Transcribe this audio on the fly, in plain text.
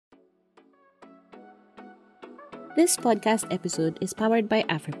This podcast episode is powered by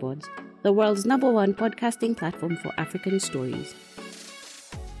AfriPods, the world's #1 podcasting platform for African stories.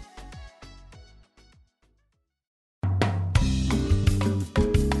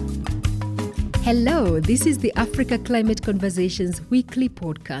 Hello, this is the Africa Climate Conversations weekly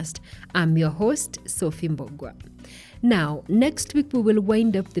podcast. I'm your host, Sophie Mbogwa. Now, next week we will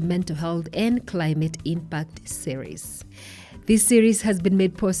wind up the Mental Health and Climate Impact series. This series has been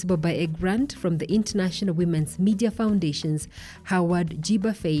made possible by a grant from the International Women's Media Foundation's Howard G.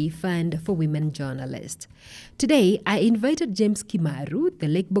 Buffett Fund for Women Journalists. Today, I invited James Kimaru, the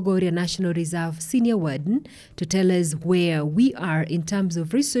Lake Bogoria National Reserve Senior Warden, to tell us where we are in terms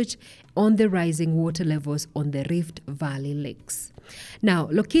of research on the rising water levels on the Rift Valley lakes. Now,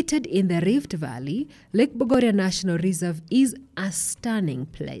 located in the Rift Valley, Lake Bogoria National Reserve is a stunning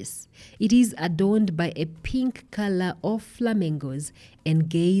place. It is adorned by a pink color of flamingos and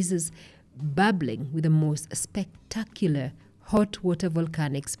gazes bubbling with the most spectacular hot water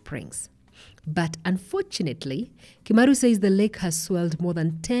volcanic springs. But unfortunately, Kimaru says the lake has swelled more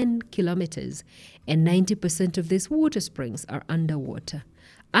than 10 kilometers and 90% of these water springs are underwater.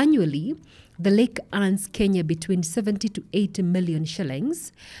 Annually, the lake earns Kenya between 70 to 80 million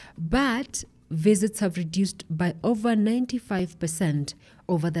shillings, but visits have reduced by over 95%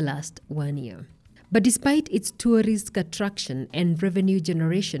 over the last 1 year. But despite its tourist attraction and revenue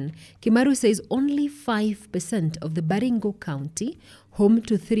generation, Kimaru says only 5% of the Baringo County, home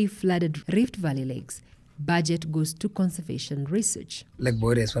to 3 flooded Rift Valley lakes, budget goes to conservation research. Lake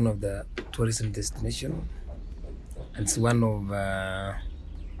Bogoria is one of the tourism destinations. It's one of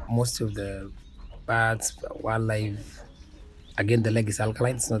most of the birds, wildlife. Again, the lake is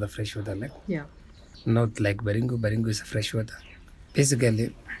alkaline. It's not a freshwater lake. Yeah. Not like Baringo. Baringo is a freshwater.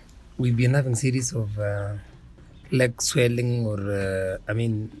 Basically, we've been having series of lake swelling or, there's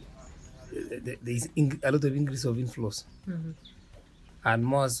a lot of increase of inflows. Mm-hmm. And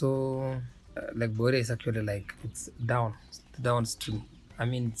more so, Lake Bogoria is actually like, it's downstream.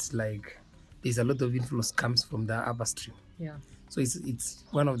 It's like, there's a lot of inflows comes from the upper stream. Yeah. So it's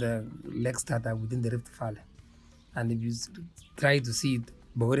one of the lakes that are within the Rift Valley. And if you try to see it,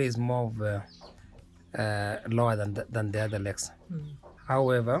 Bogoria is more of lower than the other lakes. Mm.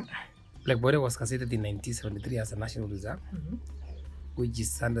 However, Lake Bogoria was considered in 1973 as a national reserve, mm-hmm. which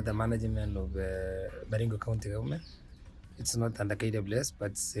is under the management of Baringo County government. It's not under KWS,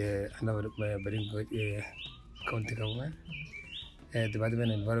 but it's under Baringo County government.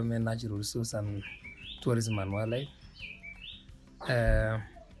 Department of Environment, Natural Resources and Tourism and Wildlife.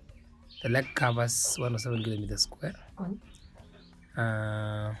 The lake covers 107 kilometers square.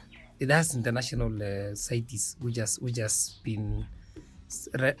 It has international CITES, which has been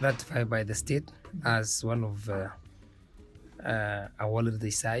ratified by the state as one of a World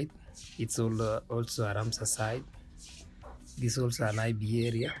Heritage Site. It's also a Ramsar site. It is also an IB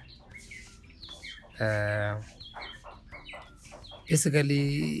area.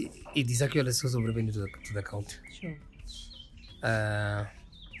 Basically, it is actually a source of revenue to the county. Sure.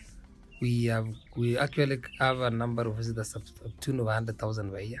 We actually have a number of visitors up to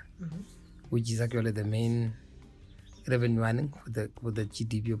 100,000 per year, mm-hmm. which is actually the main revenue earning for the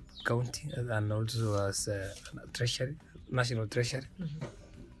GDP of county and also as national treasury. Mm-hmm.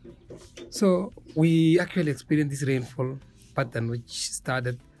 So we actually experienced this rainfall pattern, which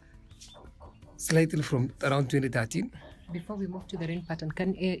started slightly from around 2013. Before we move to the rain pattern,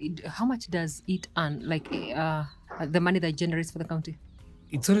 how much does it earn, the money that it generates for the county?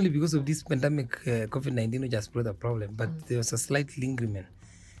 It's only because of this pandemic, COVID-19, which has brought a problem, but there was a slight increment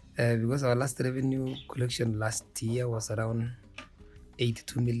because our last revenue collection last year was around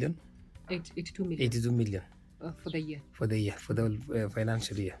 82 million. 82 million? 82 million. For the year? For the whole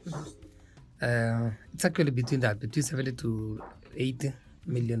financial year. Mm-hmm. It's actually between 70 to 80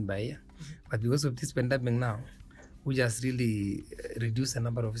 million by year. Mm-hmm. But because of this pandemic now, we just really reduce the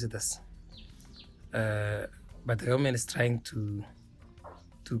number of visitors. But the government is trying to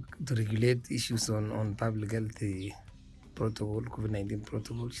regulate issues on public health protocol, COVID-19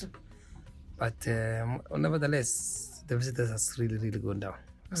 protocols. But nevertheless, the visitors has really gone down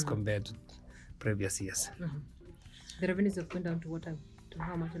as compared to previous years. Mm-hmm. The revenues have gone down to what time? To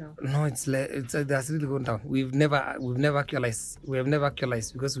how much now? No, it has really gone down. We've never actualized. We have never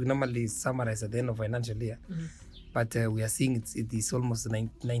actualized because we normally summarize at the end of financial year. Mm-hmm. But we are seeing it is almost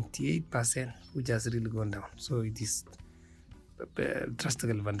 98%, which has really gone down. So it is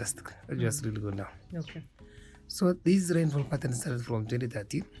drastically fantastic. It has really gone down. Okay. So this rainfall pattern started from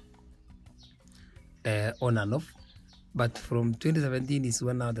 2013 on and off. But from 2017 is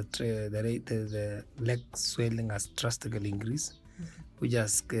when now the lake swelling has drastically increased, which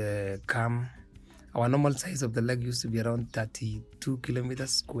has come Our normal size of the lake used to be around 32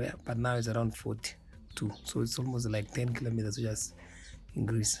 kilometers square, but now it's around 42. So it's almost like 10 kilometers, which has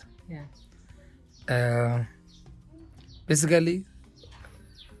increased. Yeah. Basically,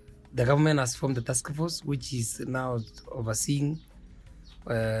 the government has formed a task force, which is now overseeing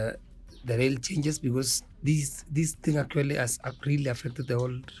the rail changes, because this thing actually has really affected the whole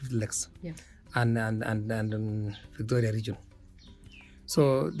Rift Lakes and Victoria region.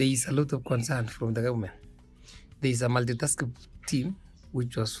 So there is a lot of concern from the government. There is a multitask team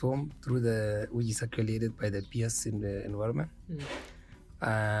which was formed which is actually led by the PS in the environment,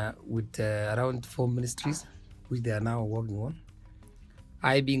 with around 4 ministries, which they are now working on.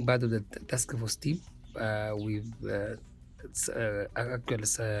 I, being part of the task force team, we've actually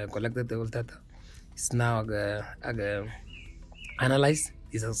collected the whole data. It's now analyzed.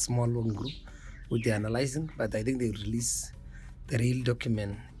 It's a small working group which they're analyzing, but I think they release the real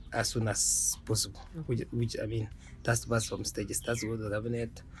document as soon as possible, which I mean, that's was from stages. That's what the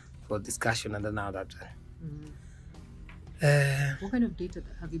cabinet for discussion, and then now that. What kind of data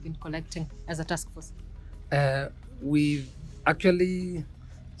have you been collecting as a task force? We actually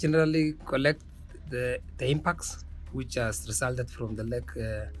generally collect the impacts which has resulted from the lake,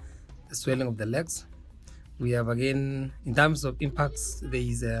 the swelling of the lakes. We have, again, in terms of impacts, there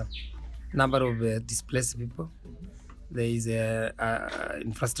is a number of displaced people. There is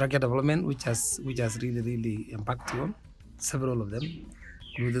infrastructure development which has really impacted on several of them,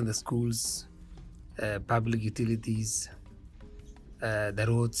 including the schools, public utilities, the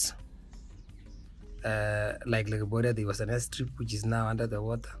roads. Like Boria, there was an airstrip which is now under the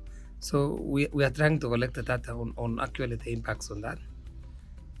water. So we are trying to collect the data on actually the impacts on that.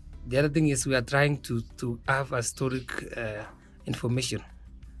 The other thing is we are trying to have historic information,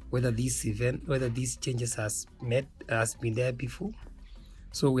 whether these changes has been there before.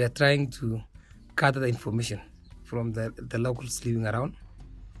 So we are trying to gather the information from the locals living around,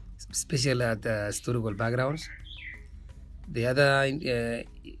 especially at the historical backgrounds. The other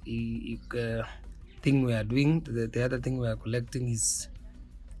thing we are doing, the other thing we are collecting is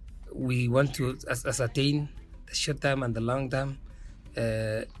we want to ascertain the short-term and the long-term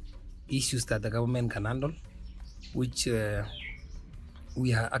issues that the government can handle, which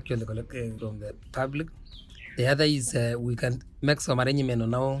we are actually collecting from the public. The other is we can make some arrangement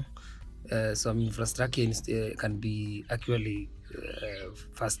on how some infrastructure can be actually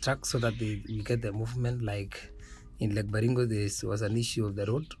fast-tracked so that we get the movement. Like in Lake Baringo, there was an issue of the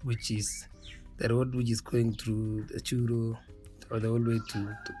road, which is going through the Churo or the whole way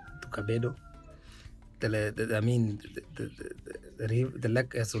to Kabedo. The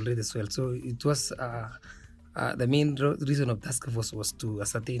lake has already swelled. So it was the main reason of task force was to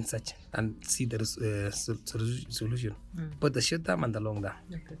ascertain such and see the solution, both the short term and the long term.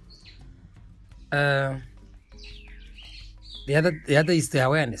 Okay. The other is the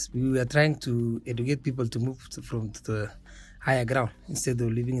awareness. We are trying to educate people to move from the higher ground instead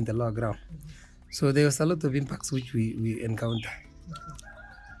of living in the lower ground. So there was a lot of impacts which we encounter.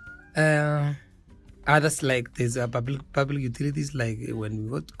 Others, like there's public utilities, like when we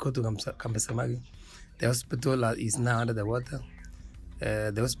go to Kambesamagi, the hospital is now under the water.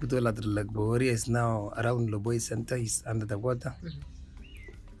 The hospital at Lake Boria is now around Loboi Center is under the water.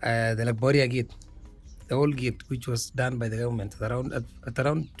 The Lake Boria gate, the whole gate, which was done by the government at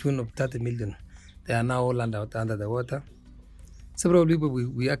around tune of 30 million, they are now all under the water. Several people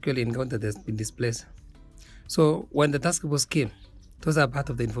we actually encountered has been displaced. So when the task force came, those are part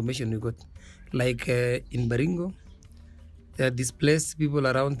of the information we got. Like in Baringo, there are displaced people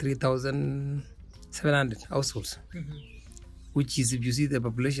around 3,700 households, which is, if you see the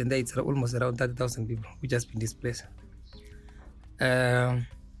population there, it's almost around 30,000 people which has been displaced. There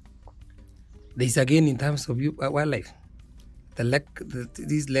is, again, in terms of wildlife,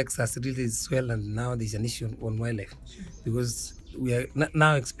 these lakes has really swelled, and now there's an issue on wildlife because we are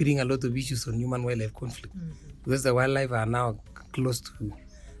now experiencing a lot of issues on human-wildlife conflict because the wildlife are now close to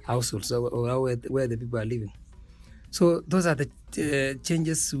households or where the people are living. So those are the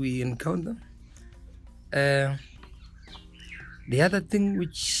changes we encounter. The other thing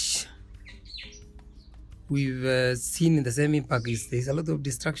which we've seen in the same impact is there's a lot of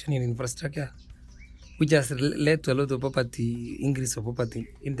destruction in infrastructure, which has led to a lot of increase of poverty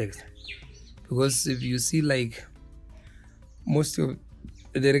index. Because if you see, like, most of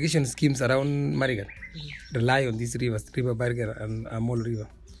the irrigation schemes around Marigan rely on these rivers, River Barger and Amol River.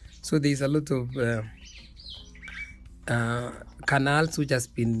 So there's a lot of canals which has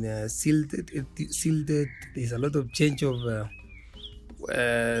been sealed. There's a lot of change of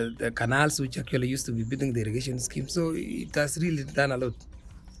the canals which actually used to be building the irrigation scheme. So it has really done a lot.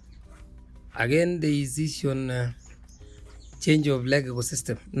 Again, there is issue on change of lake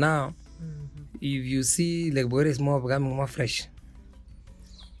ecosystem. Now, if you see Lake Bogoria is becoming more fresh,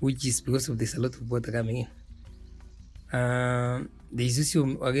 which is because of there's a lot of water coming in. There is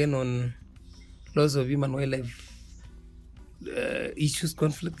issue again on loss of human wildlife issues,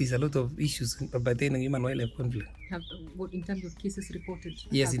 conflict. There's a lot of issues pertaining human wildlife conflict. In terms of cases reported?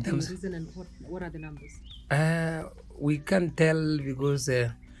 Yes, in terms. Reason and what are the numbers? We can't tell because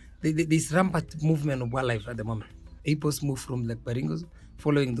there's rampant movement of wildlife at the moment. Peoples move from Lake Baringos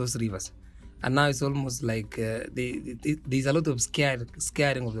following those rivers. And now it's almost like there's a lot of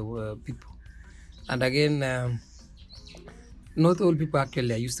scaring of the people. And again, not all people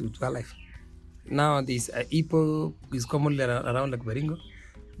actually are used to wildlife. Now this hippo is commonly around Lake Baringo,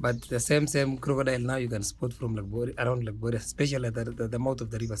 but the same crocodile now you can spot from around Lake Bogoria, especially at the mouth of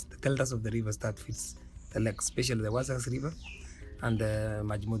the rivers, the deltas of the rivers that feeds the lake, especially the Wasas River and the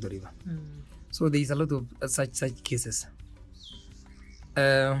Majimoto River. So there is a lot of such cases.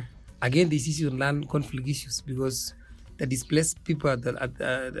 Again, this issue on land conflict issues because the displaced people at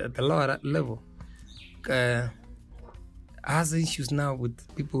the lower level has issues now with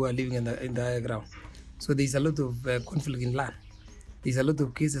people who are living in the higher ground. So there's a lot of conflict in land. There's a lot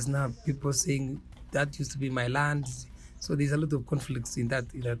of cases now, people saying that used to be my land. So there's a lot of conflicts in that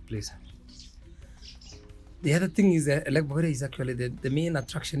place. The other thing is Lake Bogoria is actually the main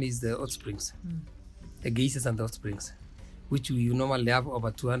attraction is the hot springs, the geysers and the hot springs, which we normally have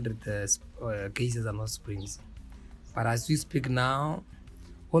over 200 geysers and hot springs. But as we speak now,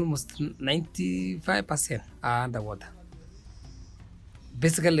 almost 95% are underwater.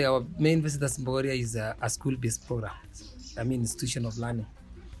 Basically, our main visitors in Bogoria is a school-based program. Institution of learning,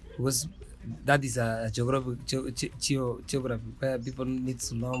 because that is a geography where people need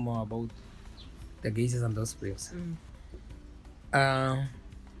to know more about the geysers and those springs.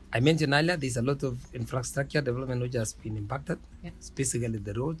 I mentioned earlier there's a lot of infrastructure development which has been impacted, specifically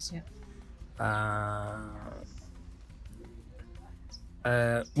the roads,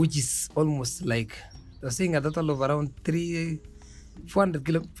 which is almost like they're saying a total of around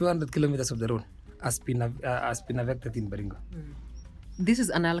 400 kilometers of the road has been affected in Baringo. This is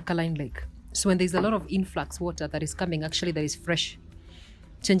an alkaline lake. So when there's a lot of influx water that is coming, actually that is fresh,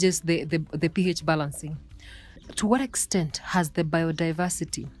 changes the pH balancing. To what extent has the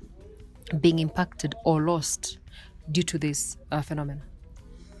biodiversity being impacted or lost due to this phenomenon?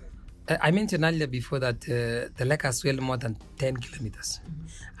 I mentioned earlier before that the lake has swelled more than 10 kilometers.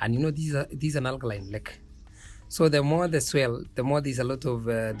 And this is an alkaline lake. So the more the swell, the more there's a lot of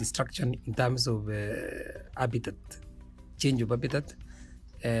destruction in terms of habitat, change of habitat,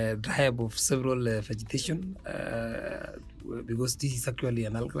 dry up of several vegetation, because this is actually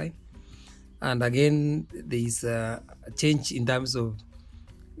an alkaline. And again, there is a change in terms of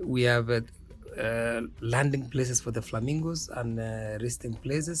we have landing places for the flamingos and resting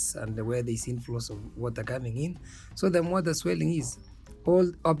places and where there is inflows of water coming in. So the more the swelling is,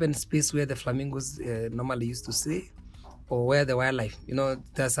 all open space where the flamingos normally used to stay, or where the wildlife,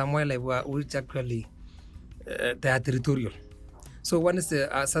 there's some wildlife which actually they are territorial. So once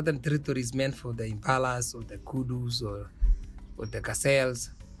a certain territory is meant for the impalas or the kudus or the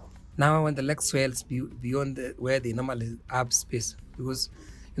gazelles, now when the lake swells beyond where they normally have space, because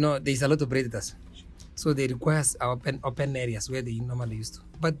there's a lot of predators, so they require open areas where they normally used to.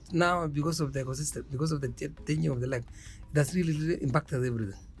 But now because of the ecosystem, because of the changing of the lake, that's really impacted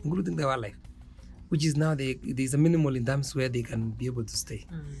everything, including the wildlife, which is now there's a minimal in terms where they can be able to stay.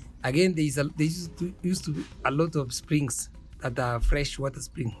 Again, there used to be a lot of springs that are fresh water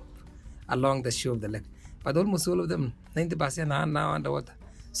spring along the shore of the lake, but almost all of them, 90% are now underwater.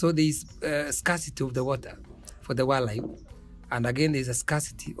 So there is scarcity of the water for the wildlife, and again there is a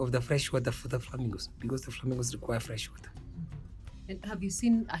scarcity of the fresh water for the flamingos, because the flamingos require fresh water. And have you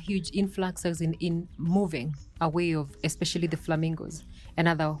seen a huge influx as in moving away of especially the flamingos and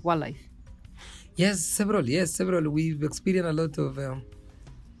other wildlife? Yes, several. We've experienced a lot of,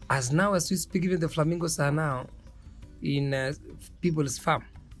 as we speak, even the flamingos are now in people's farm,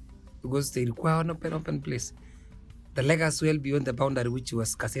 because they require an open place. The lake has well beyond the boundary which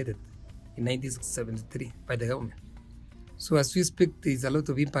was gazetted in 1973 by the government. So as we speak, there is a lot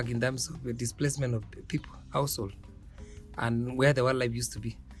of impact in terms of the displacement of people, household, and where the wildlife used to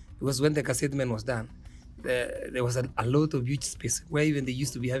be. Because when the gazettement was done, there was a lot of huge space where even they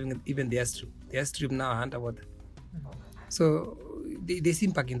used to be having even the airstrip. The airstrip now are underwater. So there's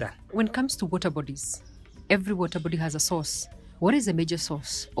impact in that. When it comes to water bodies, every water body has a source. What is the major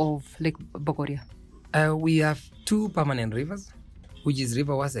source of Lake Bogoria? We have two permanent rivers, which is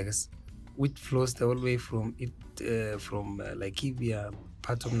River Wasegas, which flows the whole way from Laikipia,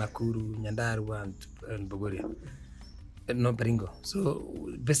 parts of Nakuru, Nyandarua, and Bogoria. No, Baringo. So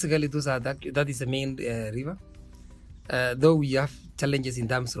basically, that is the main river. Though we have challenges in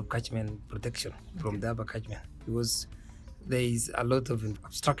terms of catchment protection from the upper catchment, because there is a lot of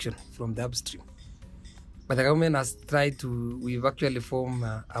obstruction from the upstream. But the government has tried we've actually formed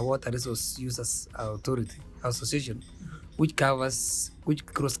a water resource users authority association, which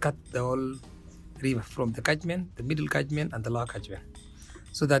cross-cut the whole river from the catchment, the middle catchment, and the lower catchment,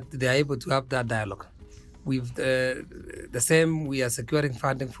 so that they are able to have that dialogue. With the same, we are securing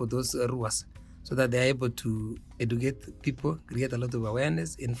funding for those ruas, so that they are able to educate people, create a lot of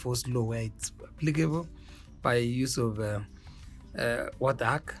awareness, enforce law where it's applicable, by use of Water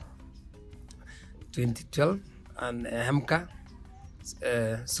Act 2012 and HEMCA.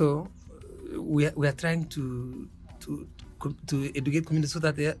 So we are trying to educate communities so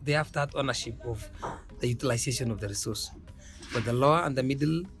that they have that ownership of the utilization of the resource for the lower and the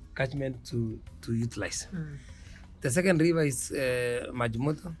middle catchment to utilize. The second river is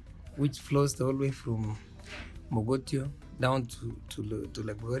Majimoto, which flows the whole way from Mogotio down to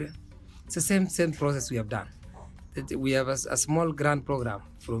Lake Bogoria. It's the same process we have done. We have a small grant program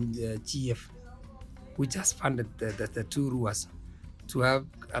from the GF, which has funded the two ruas to have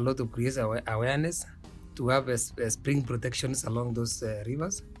a lot of creative awareness, to have spring protections along those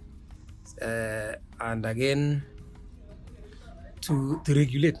rivers, and again to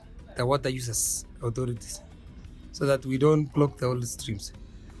regulate the water users authorities, so that we don't block the whole streams.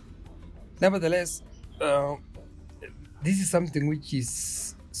 Nevertheless, this is something which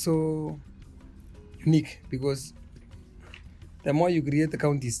is so unique, because the more you create the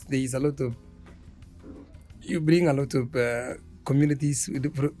counties, there is you bring a lot of communities,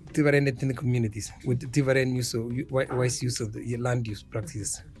 different ethnic communities with different wise use of the land use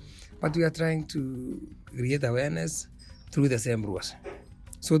practices. But we are trying to create awareness through the same rules.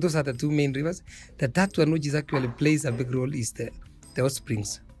 So those are the two main rivers. The third one, which is actually plays a big role, is the hot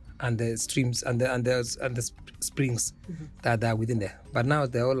springs and the streams and the springs that are within there. But now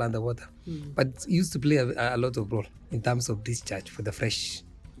they're all underwater. But it used to play a lot of role in terms of discharge for the fresh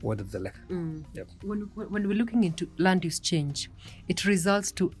water of the lake. Yep. When we're looking into land use change, it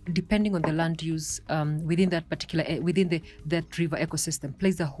results to, depending on the land use within that particular that river ecosystem,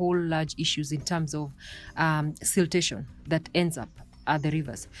 plays a whole large issues in terms of siltation that ends up at the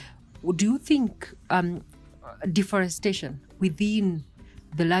rivers. Do you think deforestation within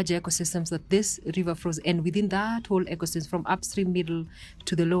the larger ecosystems that this river flows, and within that whole ecosystem from upstream, middle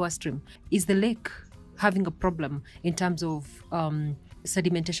to the lower stream, is the lake having a problem in terms of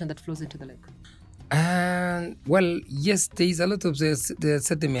sedimentation that flows into the lake? Well, yes, there is a lot of the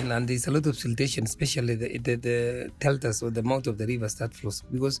sediment, and there is a lot of siltation, especially the deltas or the mouth of the rivers that flows,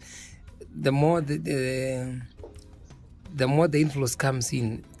 because the more the inflows comes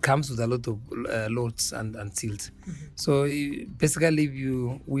with a lot of loads and silt. So basically,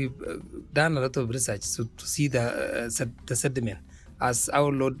 we've done a lot of research to see the sediment as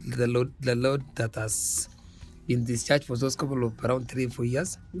our the load that has been discharged for those couple of around 3-4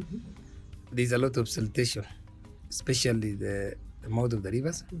 years. There's a lot of siltation, especially the mouth of the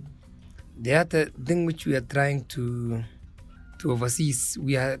rivers. The other thing which we are trying to oversee is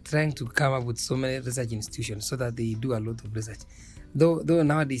we are trying to come up with so many research institutions so that they do a lot of research. Though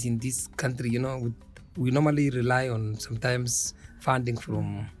nowadays in this country, we normally rely on sometimes funding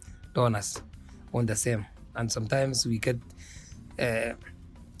from donors on the same, and sometimes we get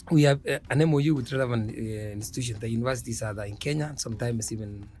we have an MOU with relevant institutions. The universities are there in Kenya, and sometimes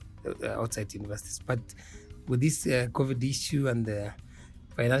even outside universities. But with this COVID issue and the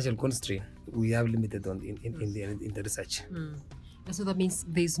financial constraint, we have limited in the research. And so that means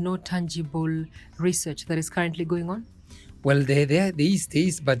there's no tangible research that is currently going on? Well, there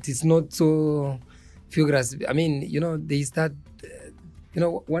is, but it's not so vigorous. I mean, they start,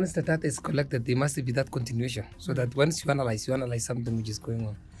 once the data is collected, there must be that continuation, so that once you analyze something which is going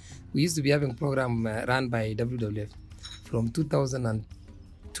on. We used to be having a program run by WWF from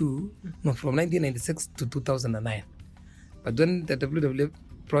 1996 to 2009. But when the WWF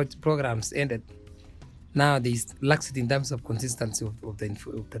programs ended, now there is laxity in terms of consistency of the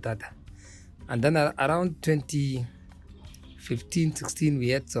data. And then around 2015-16, we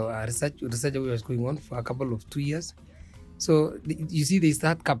had a research was going on for a couple of 2 years. So you see, there's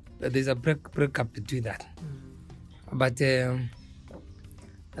a break up between that. But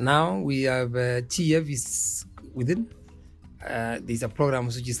now we have GF is within. There's a program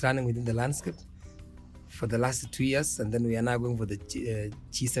which is running within the landscape for the last 2 years, and then we are now going for the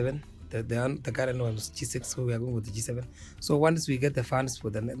G7. The current one was G6, so we are going with the G7. So once we get the funds for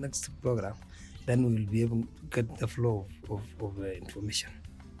the next program, then we will be able to get the flow of information.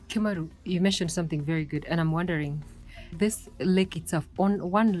 Kimaru, you mentioned something very good, and I'm wondering, this lake itself, on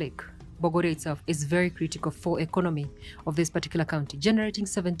one lake, Bogore itself, is very critical for economy of this particular county. Generating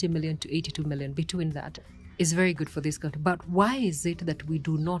 70 million to 82 million between that is very good for this county. But why is it that we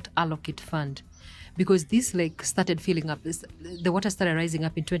do not allocate fund? Because this lake started filling up, the water started rising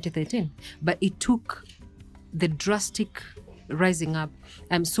up in 2013, but it took the drastic rising up,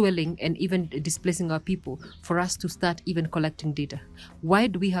 swelling, and even displacing our people for us to start even collecting data. Why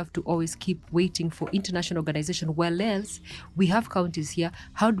do we have to always keep waiting for international organization? Well, else we have counties here.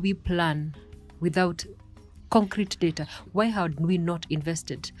 How do we plan without concrete data? Why have we not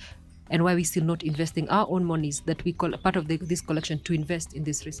invested? And why are we still not investing our own monies that we call part of this collection to invest in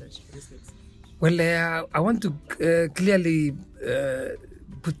this research? Well, I want to clearly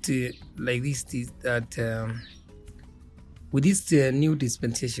put like this, that with this new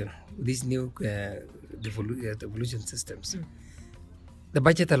dispensation, with these new devolution systems, the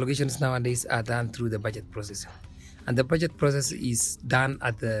budget allocations nowadays are done through the budget process. And the budget process is done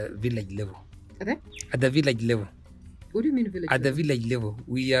at the village level. Okay. At the village level. What do you mean village At the village level.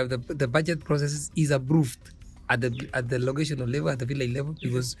 We have the budget process is approved at the locational level, at the village level,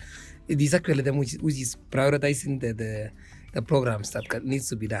 because it is actually them which is prioritizing the programs that needs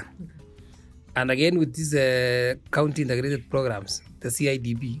to be done. Okay. And again, with these county integrated programs, the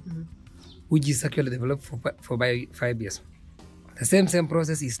CIDB, which is actually developed for 5 years, the same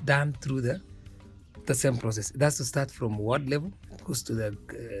process is done through the same process. It has to start from ward level, it goes to the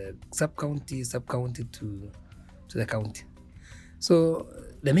sub-county to the county. So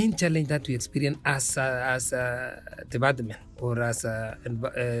the main challenge that we experience as a department or as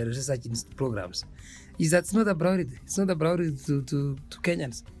research programs is that it's not a priority. It's not a priority to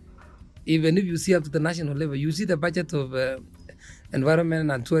Kenyans. Even if you see up to the national level, you see the budget of environment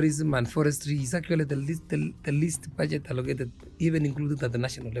and tourism and forestry is actually the least budget allocated, even included at the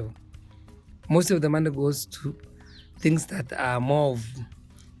national level. Most of the money goes to things that are more of,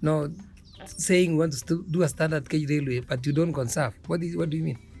 saying you want to do a standard gauge railway, but you don't conserve. What do you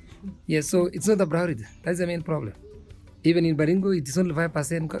mean? Yes, so it's not a priority. That's the main problem. Even in Baringo, it is only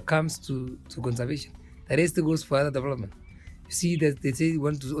 5% comes to conservation. The rest goes for other development. You see that they say we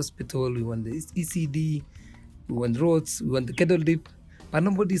want to hospital, we want the ECD, we want roads, we want the kettle dip, but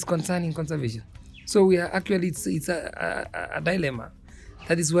nobody is concerned in conservation. So we are actually, it's a dilemma.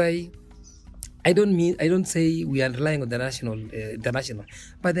 That is why I don't say we are relying on the international,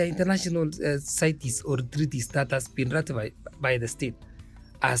 but the international CITES or treaties that has been ratified by the state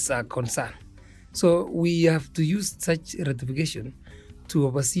as a concern. So we have to use such ratification to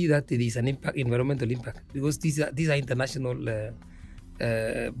oversee that there is an environmental impact, because these are international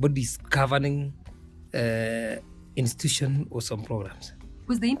bodies governing institution or some programs.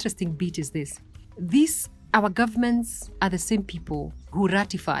 Because the interesting bit is this: our governments are the same people who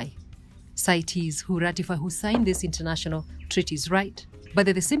ratify CITES, who sign these international treaties, right? But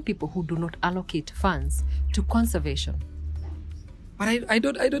they're the same people who do not allocate funds to conservation. But I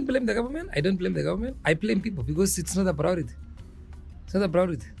don't blame the government. I blame people, because it's not a priority. It's not a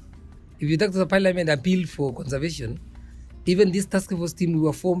priority. If you talk to the parliament appeal for conservation, even this task force team, we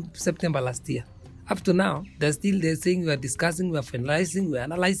were formed September last year. Up to now, they're saying we are discussing, we are finalizing, we are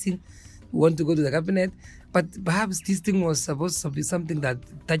analyzing, we want to go to the cabinet. But perhaps this thing was supposed to be something that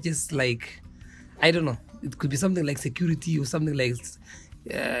touches, like, I don't know, it could be something like security or something like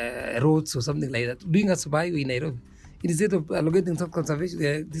roads or something like that. Doing a survey in Nairobi, instead of allocating some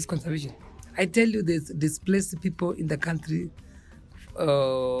conservation, this conservation. I tell you, there's displaced people in the country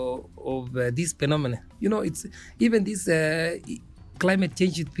of this phenomenon. It's even this climate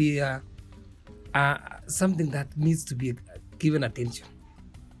change should be something that needs to be given attention.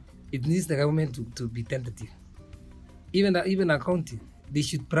 It needs the government to be tentative. Even a county, they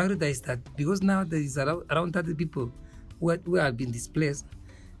should prioritize that, because now there is around 30 people who have been displaced.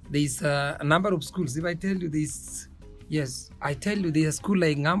 There is a number of schools. If I tell you this, yes, I tell you there's a school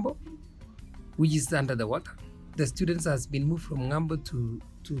like Ngambo, which is under the water. The students has been moved from Ngambo to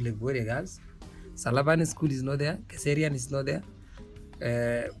Lake Boria Girls. Salabani school is not there. Keserian is not there.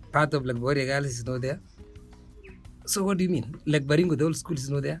 Part of Lake Boria Girls is not there. So what do you mean? Lake Baringo, the whole school is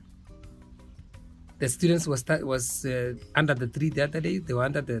not there. The students was under the tree the other day. They were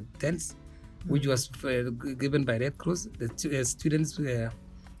under the tents, which was given by Red Cross. The students,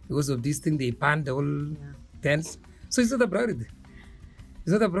 because of this thing, they banned the whole tents. So it's not a priority.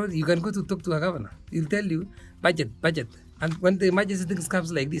 It's not a priority. You can go to talk to a governor. He'll tell you, budget. And when the emergency things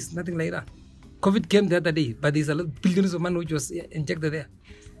comes like this, nothing like that. COVID came the other day, but there's a lot of billions of money which was injected there.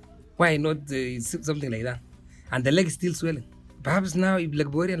 Why not something like that? And the leg is still swelling. Perhaps now, if Lake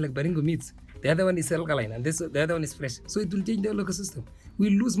Boria and Lake Baringo meets, the other one is alkaline and the other one is fresh. So it will change the whole ecosystem. we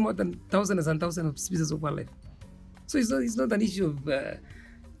lose more than thousands and thousands of species of wildlife. So it's not an issue of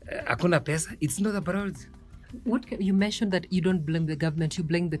akuna pesa. It's not a priority. You mentioned that you don't blame the government, you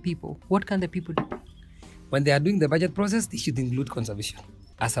blame the people. What can the people do? When they are doing the budget process, they should include conservation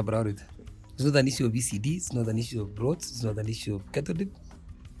as a priority. It's not an issue of ECD, it's not an issue of roads, it's not an issue of cattle.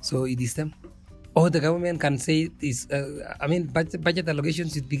 So it is them. Or the government can say is, budget allocation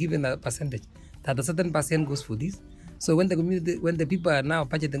should be given a percentage. That a certain percent goes for this. So when the people are now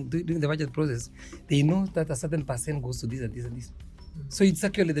budgeting, doing the budget process, they know that a certain percent goes to this and this and this. So it's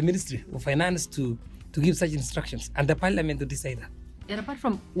actually the Ministry of Finance to give such instructions and the Parliament to decide that. And apart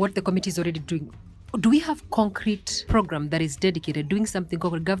from what the committee is already doing, do we have concrete program that is dedicated, doing something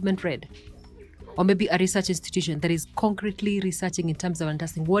called government-led? Or maybe a research institution that is concretely researching in terms of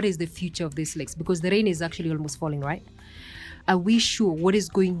understanding what is the future of these lakes? Because the rain is actually almost falling, right? Are we sure what is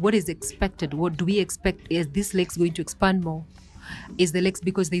expected? What do we expect? Is this lakes going to expand more? Is the lakes,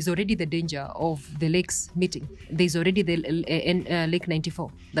 because there's already the danger of the lakes meeting. There's already the Lake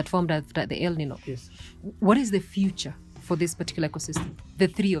 94 that formed after the El Nino. Yes. What is the future for this particular ecosystem? The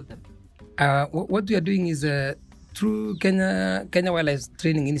three of them. What we are doing is through Kenya Wildlife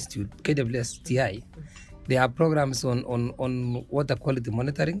Training Institute, KWSTI, there are programs on water quality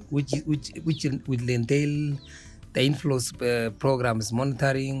monitoring, which will entail the inflows programs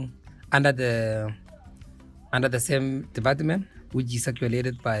monitoring under the same department, which is actually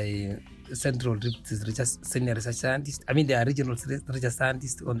led by Central Research Senior Research Scientist. There are regional research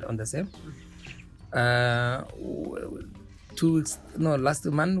scientists on the same. Last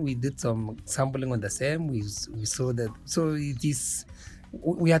month we did some sampling on the same. We saw that. So it is.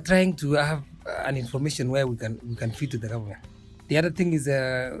 We are trying to have an information where we can feed to the government. The other thing is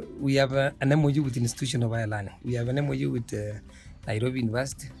we have an MOU with the Institution of Higher Learning. We have an MOU with Nairobi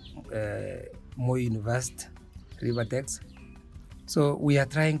University, Moi University, Rivertex. So we are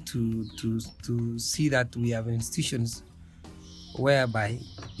trying to see that we have institutions whereby,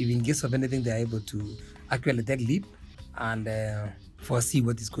 if in case of anything, they are able to actually take lead and foresee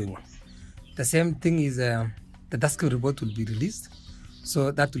what is going on. The same thing is the task report will be released.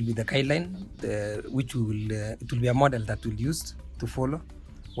 So that will be the guideline, which it will be a model that we'll use to follow.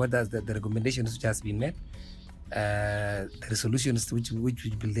 What are the recommendations which has been made, the resolutions which will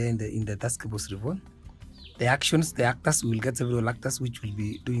be there in the task force report, the actions, the actors. We will get several actors which will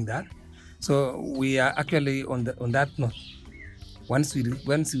be doing that. So we are actually on that note. Once we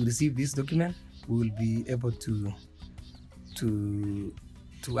receive this document, we will be able to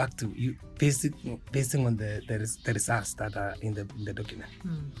act based on the results that are in the document.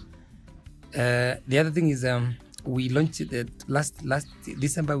 The other thing is we launched last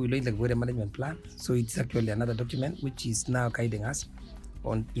December. We launched the Warden management plan. So it's actually another document which is now guiding us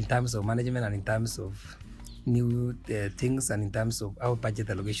in terms of management and in terms of new things and in terms of how budget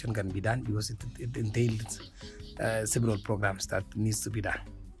allocation can be done, because it entails several programs that needs to be done.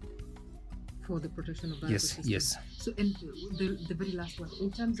 For the protection of that ecosystem. Yes. So, and the very last one,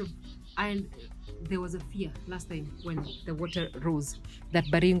 in terms of there was a fear last time when the water rose that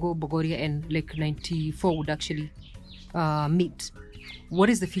Baringo, Bogoria, and Lake 94 would actually meet. What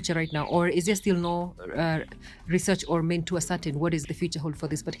is the future right now, or is there still no research or meant to ascertain what is the future hold for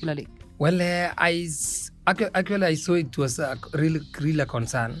this particular lake? Well, I saw it was really a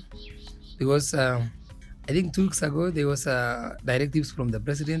concern, because I think 2 weeks ago there was directives from the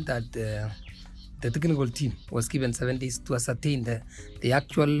president that the technical team was given 7 days to ascertain the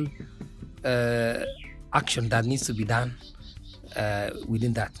actual action that needs to be done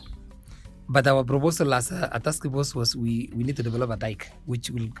within that. But our proposal as a task force was we need to develop a dike which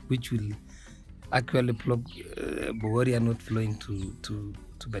will actually plug Bogoria not flowing to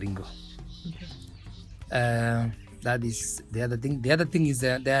Baringo. Okay. That is the other thing. The other thing is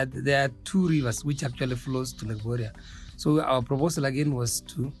that there are 2 rivers which actually flows to Lake Bogoria. So our proposal again was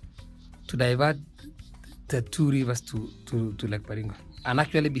to divert the 2 rivers to Lake Baringo. And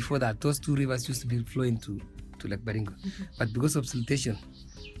actually before that, those 2 rivers used to be flowing to Lake Baringo. Mm-hmm. But because of siltation,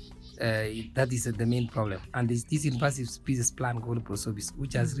 that is the main problem. And this invasive species plant called Prosopis,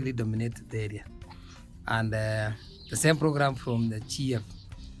 which has really dominated the area. And the same program from the GF,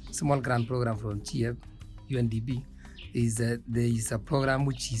 small grant program from GF, UNDP, there is a program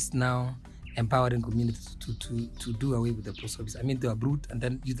which is now empowering communities to do away with the Prosopis. To uproot and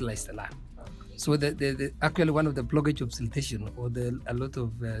then utilize the land. So actually one of the blockage of siltation, or a lot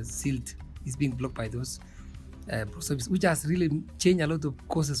of silt is being blocked by those Prosopis, which has really changed a lot of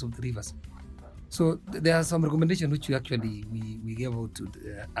courses of the rivers. So there are some recommendations which we gave out to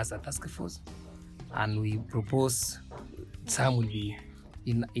as a task force, and we propose some will be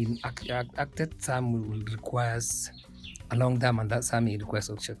acted, some will require a long dam, and that Sami requires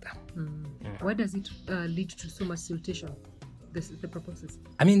oxygen dam. Why does it lead to so much siltation, the process?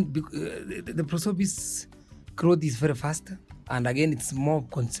 I mean, the prosopis growth is very fast, and again, it's more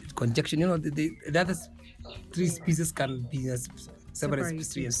conjunction. You know, the other three species can be a separate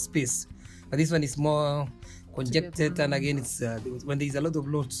space, but this one is more conjected, and again, it's when there is a lot of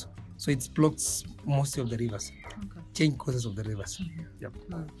loads, so it blocks most of the rivers. Change courses of the rivers. Yep.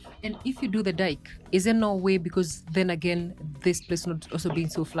 And if you do the dike, is there no way, because then again this place not also being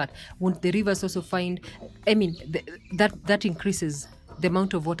so flat, won't the rivers also find, I mean, that increases the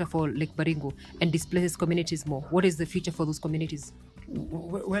amount of water for Lake Baringo and displaces communities more? What is the future for those communities?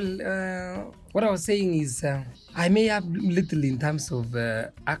 Well, what I was saying is I may have little in terms of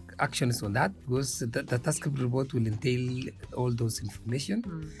actions on that, because the task report will entail all those information.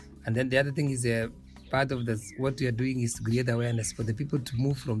 And then the other thing is part of this, what we are doing is to create awareness for the people to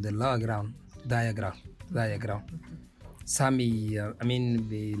move from the lower ground to the higher ground. Sami, I mean,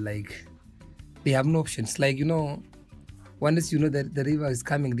 they have no options. Like, you know, once you know that the river is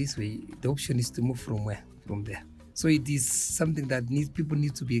coming this way, the option is to move from where? From there. So it is something that people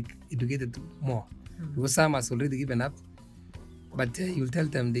need to be educated more. Because some has already given up, but you'll tell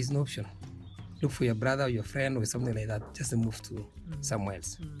them there's no option. Look for your brother or your friend or something like that. Just move to somewhere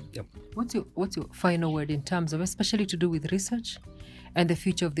else. Yep. What's your final word in terms of, especially to do with research and the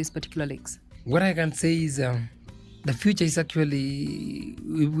future of these particular lakes? What I can say is the future is actually,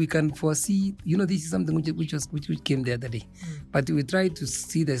 we can foresee, you know, this is something which came the other day. But we try to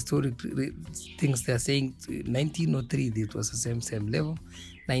see the historic things they are saying. 1903, it was the same level.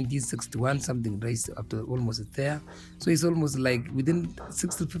 1961, something raised up to almost there. So it's almost like within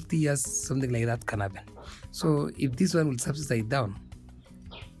 60 to 50 years, something like that can happen. So if this one will subside down,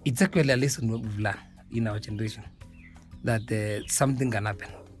 it's actually a lesson we've learned in our generation, that something can happen.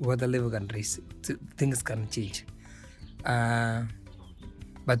 Water level can raise, things can change. But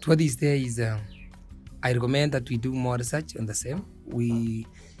what is there is, I recommend that we do more research on the same. We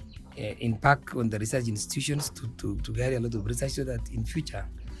impact on the research institutions to carry a lot of research, so that in future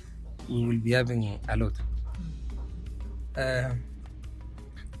we will be having a lot.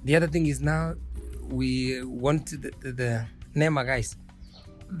 The other thing is, now we want the NEMA guys,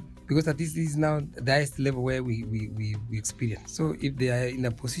 because that this is now the highest level where we experience. So if they are in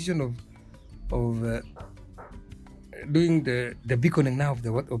a position of doing the beaconing now of the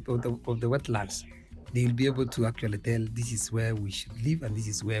wetlands, they will be able to actually tell this is where we should live and this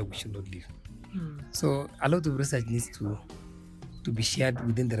is where we should not live. So a lot of research needs to be shared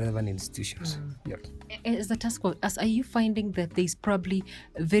within the relevant institutions. Yep. As the task force, are you finding that there's probably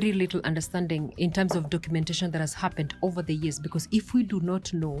very little understanding in terms of documentation that has happened over the years? Because if we do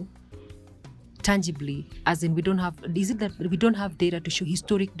not know tangibly, as in we don't have, is it that we don't have data to show,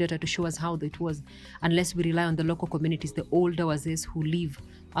 historic data to show us how it was, unless we rely on the local communities, the older Wazes who live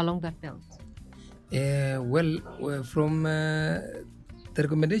along that belt? From the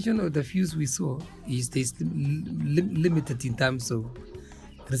recommendation of the views we saw is there's limited in terms of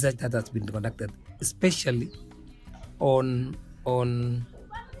research that has been conducted, especially on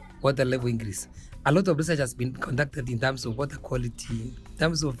water level increase. A lot of research has been conducted in terms of water quality, in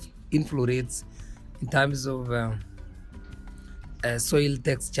terms of inflow rates, in terms of soil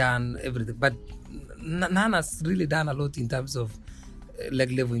texture and everything, but none has really done a lot in terms of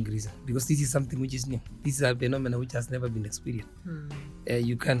lake level increase, because this is something which is new. This is a phenomenon which has never been experienced.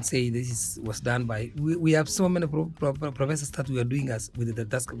 You can't say this was done by, we have so many professors that we are doing as with the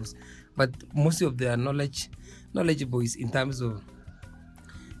task force, but most of their knowledgeable is in terms of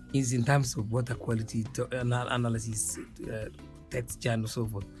water quality analysis, texture and so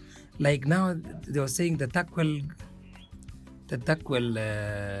forth. Like now they were saying the Takwel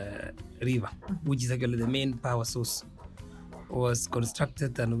river, which is actually the main power source, was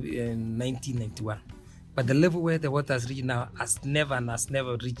constructed in 1991, but the level where the water has reached now has never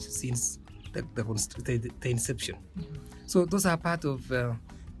reached since the inception. So those are part of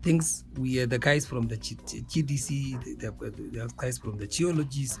things the guys from the GDC, the guys from the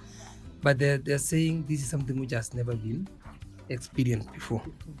geologists, but they're saying this is something which has never been experienced before.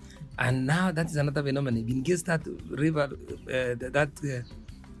 And now that is another phenomenon. In case that river,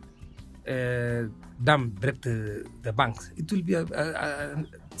 dam break the banks, it will be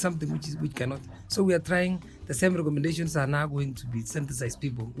something which cannot. So we are trying. The same recommendations are now going to be synthesized.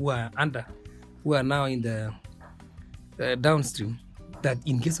 People who are now in the downstream, that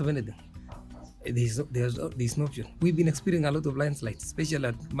in case of anything, there's no option. We've been experiencing a lot of landslides, especially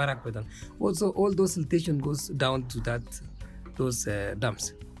at Marakwet. Also, all those siltation goes down to those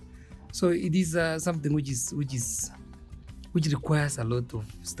dams. So it is something which requires a lot of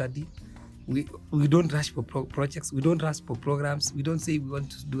study, We don't rush for projects. We don't rush for programs. We don't say we want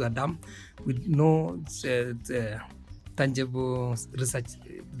to do a dam with no tangible research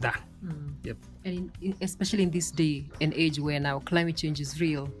done. Yep. And especially in this day and age where now climate change is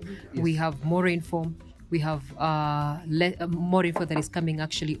real, we have more rainfall. We have more info that is coming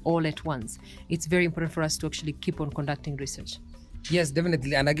actually all at once. It's very important for us to actually keep on conducting research. Yes,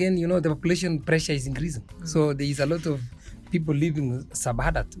 definitely. And again, the population pressure is increasing. So there is a lot of people living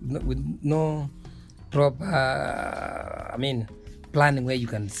subhadat with no proper, planning where you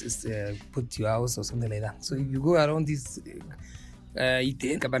can put your house or something like that. So if you go around this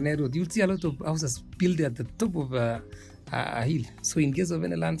Cabernet Road, you'll see a lot of houses built at the top of a hill. So in case of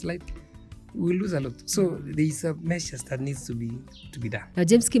any landslide, we'll lose a lot. So there is a measures that needs to be done. Now,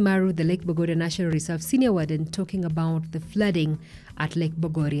 James Kimaru, the Lake Bogoria National Reserve Senior Warden, talking about the flooding at Lake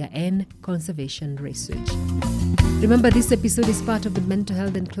Bogoria and conservation research. Remember, this episode is part of the Mental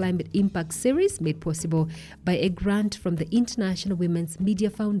Health and Climate Impact series made possible by a grant from the International Women's Media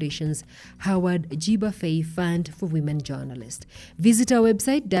Foundation's Howard G. Buffet Fund for Women Journalists. Visit our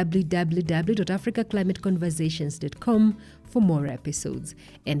website www.africaclimateconversations.com for more episodes,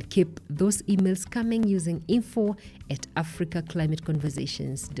 and keep those emails coming using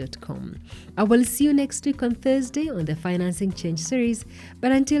info@africaclimateconversations.com. I will see you next week on Thursday on the Financing Change series,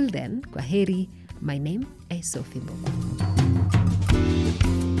 but until then, kwaheri. My name is Sophie Mbogwa.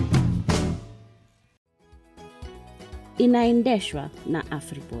 Inaendeshwa na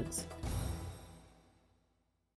AfriPods.